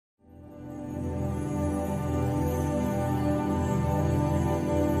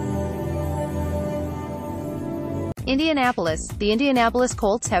Indianapolis. The Indianapolis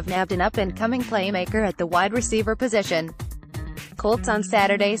Colts have nabbed an up-and-coming playmaker at the wide receiver position. Colts on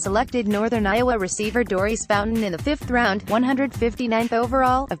Saturday selected Northern Iowa receiver Daurice Fountain in the 5th round, 159th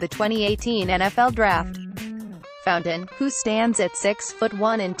overall, of the 2018 NFL Draft. Fountain, who stands at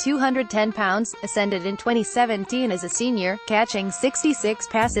 6'1" and 210 pounds, ascended in 2017 as a senior, catching 66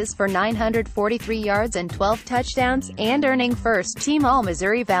 passes for 943 yards and 12 touchdowns, and earning first-team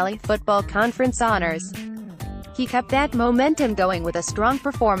All-Missouri Valley Football Conference honors. He kept that momentum going with a strong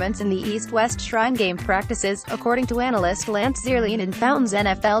performance in the East-West Shrine Game practices, according to analyst Lance Zierlein in Fountain's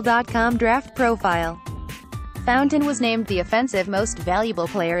NFL.com draft profile. Fountain was named the offensive most valuable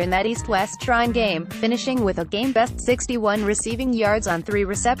player in that East-West Shrine Game, finishing with a game-best 61 receiving yards on 3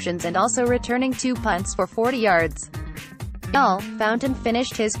 receptions and also returning 2 punts for 40 yards. Fountain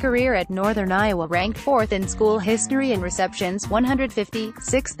finished his career at Northern Iowa ranked 4th in school history in receptions, 150,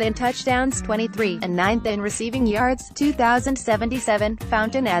 6th in touchdowns, 23, and 9th in receiving yards, 2,077.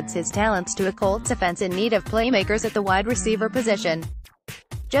 Fountain adds his talents to a Colts offense in need of playmakers at the wide receiver position.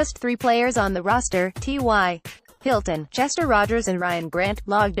 Just 3 players on the roster, T.Y. Hilton, Chester Rogers and Ryan Grant,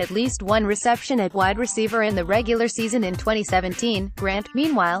 logged at least 1 reception at wide receiver in the regular season in 2017. Grant,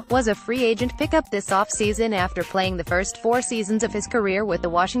 meanwhile, was a free agent pickup this offseason after playing the first 4 seasons of his career with the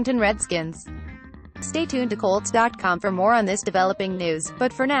Washington Redskins. Stay tuned to Colts.com for more on this developing news,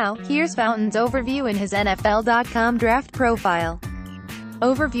 but for now, here's Fountain's overview in his NFL.com draft profile.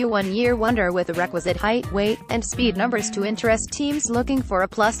 Overview: 1-year wonder with the requisite height, weight, and speed numbers to interest teams looking for a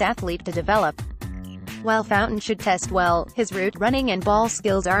plus athlete to develop. While Fountain should test well, his route running and ball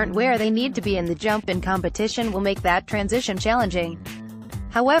skills aren't where they need to be, and the jump in competition will make that transition challenging.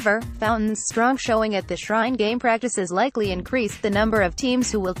 However, Fountain's strong showing at the Shrine Game practices likely increased the number of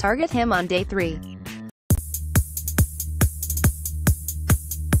teams who will target him on day 3.